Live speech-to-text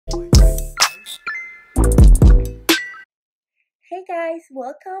Hey guys,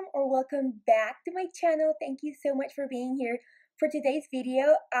 welcome back to my channel. Thank you so much for being here. For today's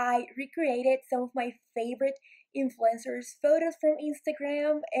video, I recreated some of my favorite influencers' photos from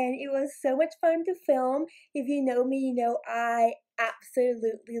Instagram, and it was so much fun to film. If you know me, you know I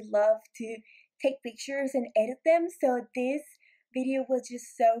absolutely love to take pictures and edit them, so this video was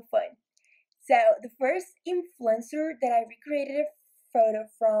just so fun. So the first influencer that I recreated a photo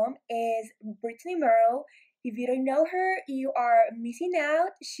from is Brittany Merle. If you don't know her, you are missing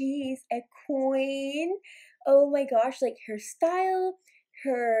out. She is a queen. Oh my gosh, like her style,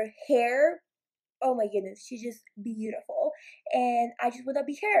 her hair. Oh my goodness, she's just beautiful. And I just want to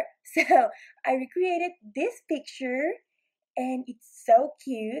be her. So I recreated this picture and it's so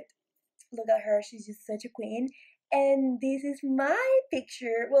cute. Look at her, she's just such a queen. And this is my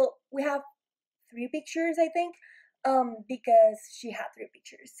picture. Well, we have three pictures, I think, because she had three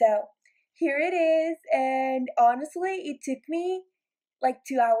pictures. So here it is, and honestly, it took me like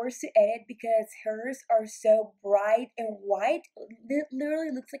 2 hours to edit because hers are so bright and white. Literally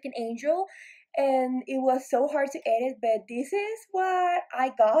looks like an angel, and it was so hard to edit. But this is what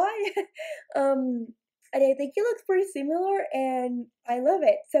I got, and I think it looks pretty similar, and I love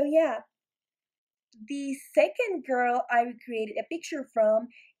it. So yeah. The second girl I recreated a picture from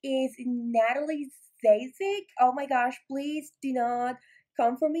is Natalie Zazik. Oh my gosh, please do not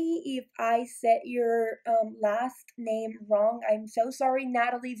come for me if I said your last name wrong. I'm so sorry,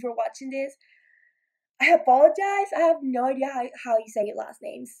 Natalie, if you're watching this. I apologize. I have no idea how you say your last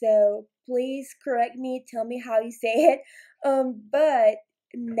name. So please correct me, tell me how you say it. But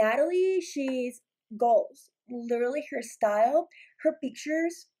Natalie, she's goals. Literally her style, her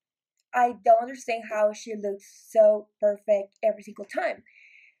pictures, I don't understand how she looks so perfect every single time.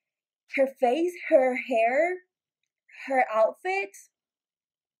 Her face, her hair, her outfits,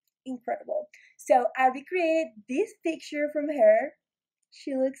 incredible. So I recreated this picture from her.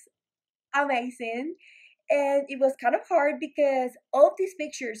 She looks amazing. And it was kind of hard because all of these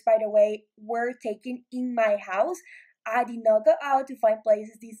pictures, by the way, were taken in my house. I did not go out to find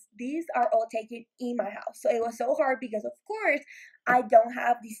places. These are all taken in my house. So it was so hard because of course I don't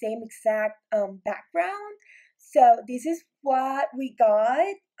have the same exact background. So this is what we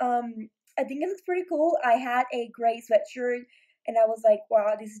got. I think it looks pretty cool. I had a gray sweatshirt and I was like,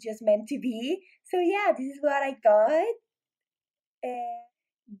 wow, this is just meant to be. So yeah, this is what I got.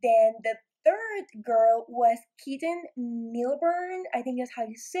 And then the third girl was Keaton Milburn. I think that's how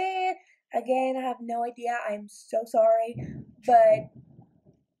you say it. Again, I have no idea. I'm so sorry. But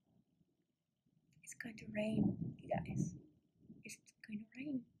it's going to rain, you guys. It's going to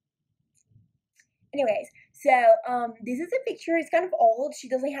rain. Anyways, so this is a picture. It's kind of old. She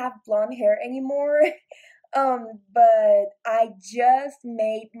doesn't have blonde hair anymore. But I just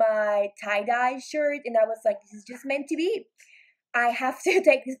made my tie-dye shirt and I was like, this is just meant to be. I have to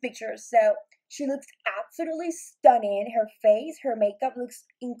take this picture. So she looks absolutely stunning. Her face, her makeup looks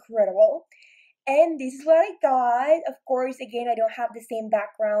incredible. And this is what I got. Of course, again, I don't have the same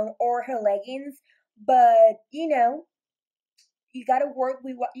background or her leggings, but you know, you gotta work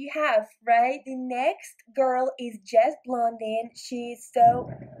with what you have, right? The next girl is Jess Blondin. She's so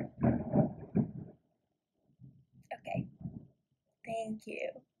okay. Thank you.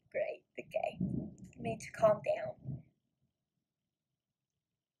 Great. Okay. I need to calm down.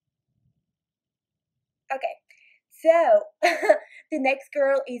 Okay. So, the next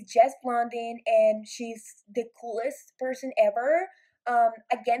girl is Jess Blondin, and she's the coolest person ever.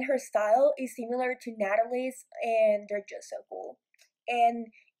 Again, her style is similar to Natalie's, and they're just so cool. And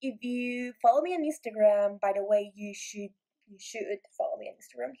if you follow me on Instagram, by the way, you should follow me on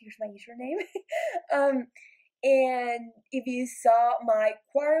Instagram. Here's my username. um, and if you saw my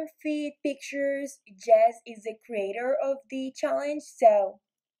quarantine feed pictures, Jess is the creator of the challenge. So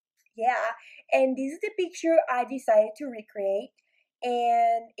yeah, and this is the picture I decided to recreate.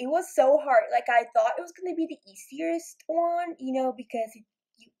 And it was so hard. Like I thought it was gonna be the easiest one, because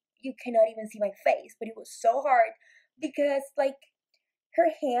you cannot even see my face, but it was so hard because like her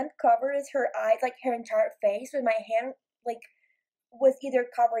hand covers her eyes, like her entire face, but my hand like was either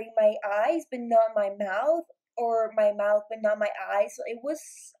covering my eyes but not my mouth, or my mouth but not my eyes. So it was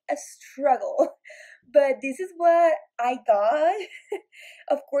a struggle. But this is what I got.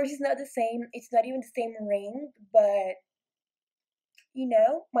 Of course, it's not the same. It's not even the same ring, but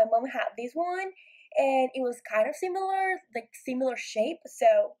my mom had this one and it was kind of similar, like similar shape.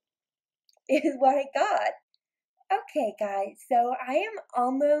 So it is what I got. Okay, guys, so I am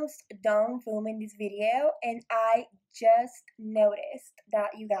almost done filming this video and I just noticed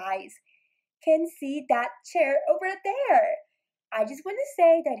that you guys can see that chair over there. I just want to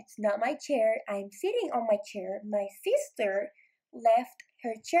say that it's not my chair. I'm sitting on my chair. My sister left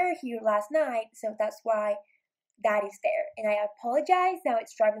her chair here last night, so that's why that is there. And I apologize, now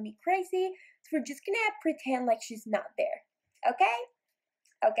it's driving me crazy, so we're just gonna pretend like she's not there. Okay?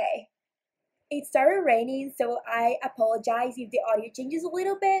 Okay. It started raining, so I apologize if the audio changes a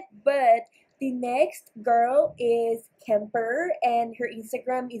little bit, but the next girl is Kemper, and her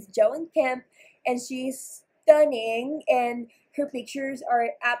Instagram is Jo and Kemp, and she's stunning, and her pictures are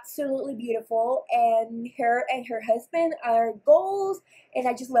absolutely beautiful, and her husband are goals, and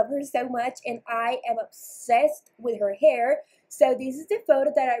I just love her so much, and I am obsessed with her hair. So this is the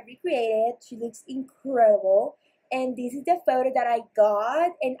photo that I recreated. She looks incredible. And this is the photo that I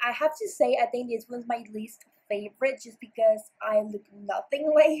got, and I have to say I think this was my least favorite just because I look nothing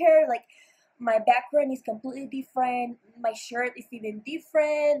like her. Like, my background is completely different, my shirt is even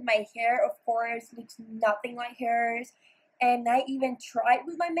different, my hair of course looks nothing like hers, and I even tried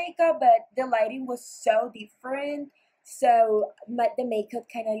with my makeup, but the lighting was so different, so the makeup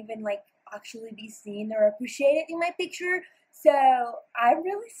cannot even like actually be seen or appreciated in my picture. So I'm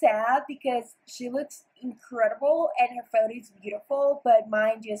really sad because she looks incredible and her photo is beautiful, but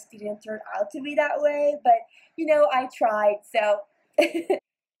mine just didn't turn out to be that way. But you know, I tried, so.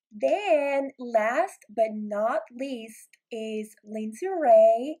 Then, last but not least, is Lindsay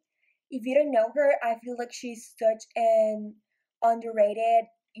Ray. If you don't know her, I feel like she's such an underrated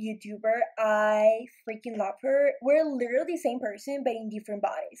YouTuber. I freaking love her. We're literally the same person, but in different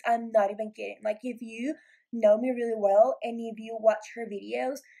bodies. I'm not even kidding. Like, if you know me really well and if you watch her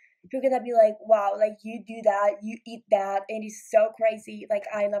videos, you're gonna be like, wow, like you do that, you eat that, and it's so crazy. Like,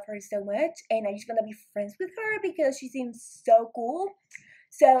 I love her so much, and I'm just gonna be friends with her because she seems so cool.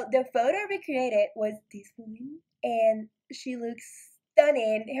 So the photo we created was this woman, and she looks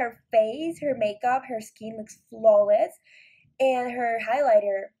stunning. Her face, her makeup, her skin looks flawless, and her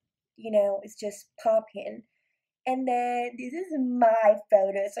highlighter, you know, is just popping. And then this is my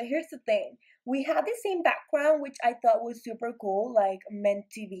photo. So here's the thing. We had the same background, which I thought was super cool, like meant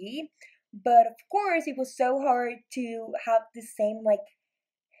to be. But of course, it was so hard to have the same like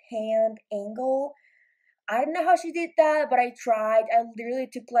hand angle. I don't know how she did that, but I tried. I literally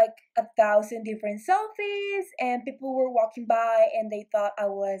took like 1,000 different selfies, and people were walking by and they thought I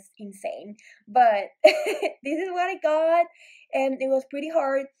was insane. But this is what I got, and it was pretty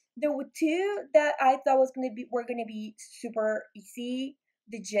hard. There were two that I thought were gonna be super easy.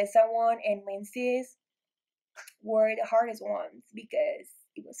 The Jessa one and Lindsay's were the hardest ones because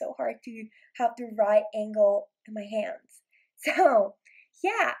it was so hard to have the right angle in my hands. So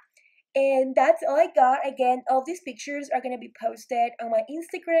yeah, and that's all I got. Again, all these pictures are going to be posted on my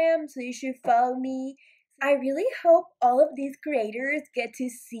Instagram, so you should follow me. I really hope all of these creators get to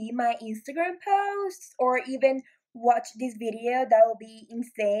see my Instagram posts or even watch this video. That will be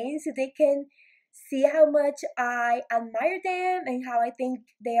insane, so they can see how much I admire them and how I think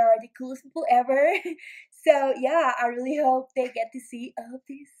they are the coolest people ever. So yeah, I really hope they get to see all of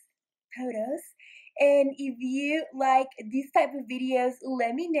these photos. And if you like this type of videos,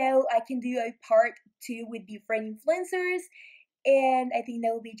 let me know. I can do a part 2 with different influencers. And I think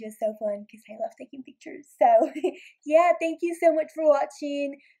that will be just so fun because I love taking pictures. So yeah, thank you so much for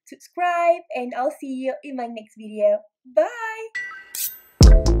watching. Subscribe, and I'll see you in my next video. Bye!